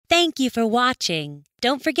you for watching.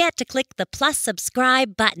 Don't forget to click the plus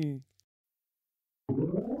subscribe button.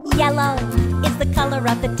 Yellow is the color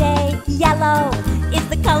of the day. Yellow is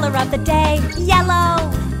the color of the day. Yellow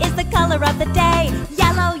is the color of the day.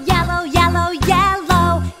 Yellow, yellow, yellow,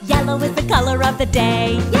 yellow. Yellow is the color of the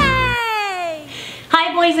day. Yay!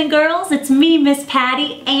 Hi boys and girls, it's me, Miss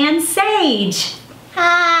Patty, and Sage.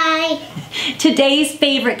 Hi! Today's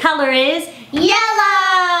favorite color is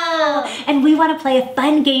Yellow! And we want to play a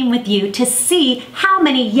fun game with you to see how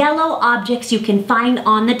many yellow objects you can find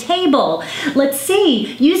on the table. Let's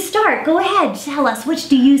see. You start. Go ahead. Tell us, which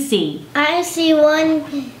do you see? I see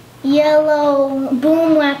one yellow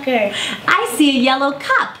boom whacker. I see a yellow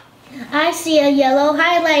cup. I see a yellow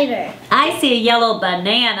highlighter. I see a yellow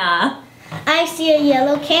banana. I see a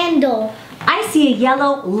yellow candle. I see a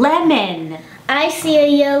yellow lemon. I see a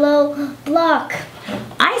yellow block.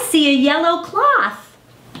 I see a yellow cloth.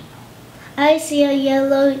 I see a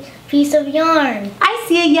yellow piece of yarn. I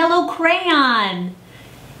see a yellow crayon.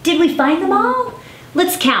 Did we find them all?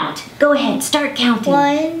 Let's count. Go ahead, start counting.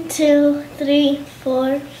 1, 2, 3,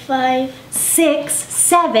 4, 5, 6,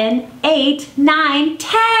 7, 8, 9,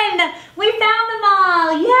 10. We found them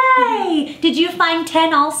all. Yay! Did you find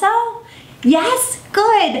 10 also? Yes?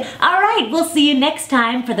 Good. All right, we'll see you next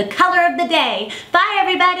time for the color of the day. Bye,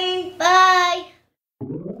 everybody. Bye.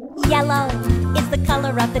 Yellow is the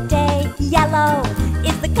color of the day. Yellow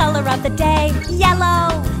is the color of the day.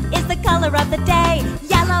 Yellow is the color of the day.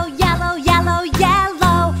 Yellow, yellow, yellow,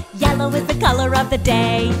 yellow. Yellow is the color of the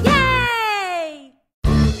day. Yay!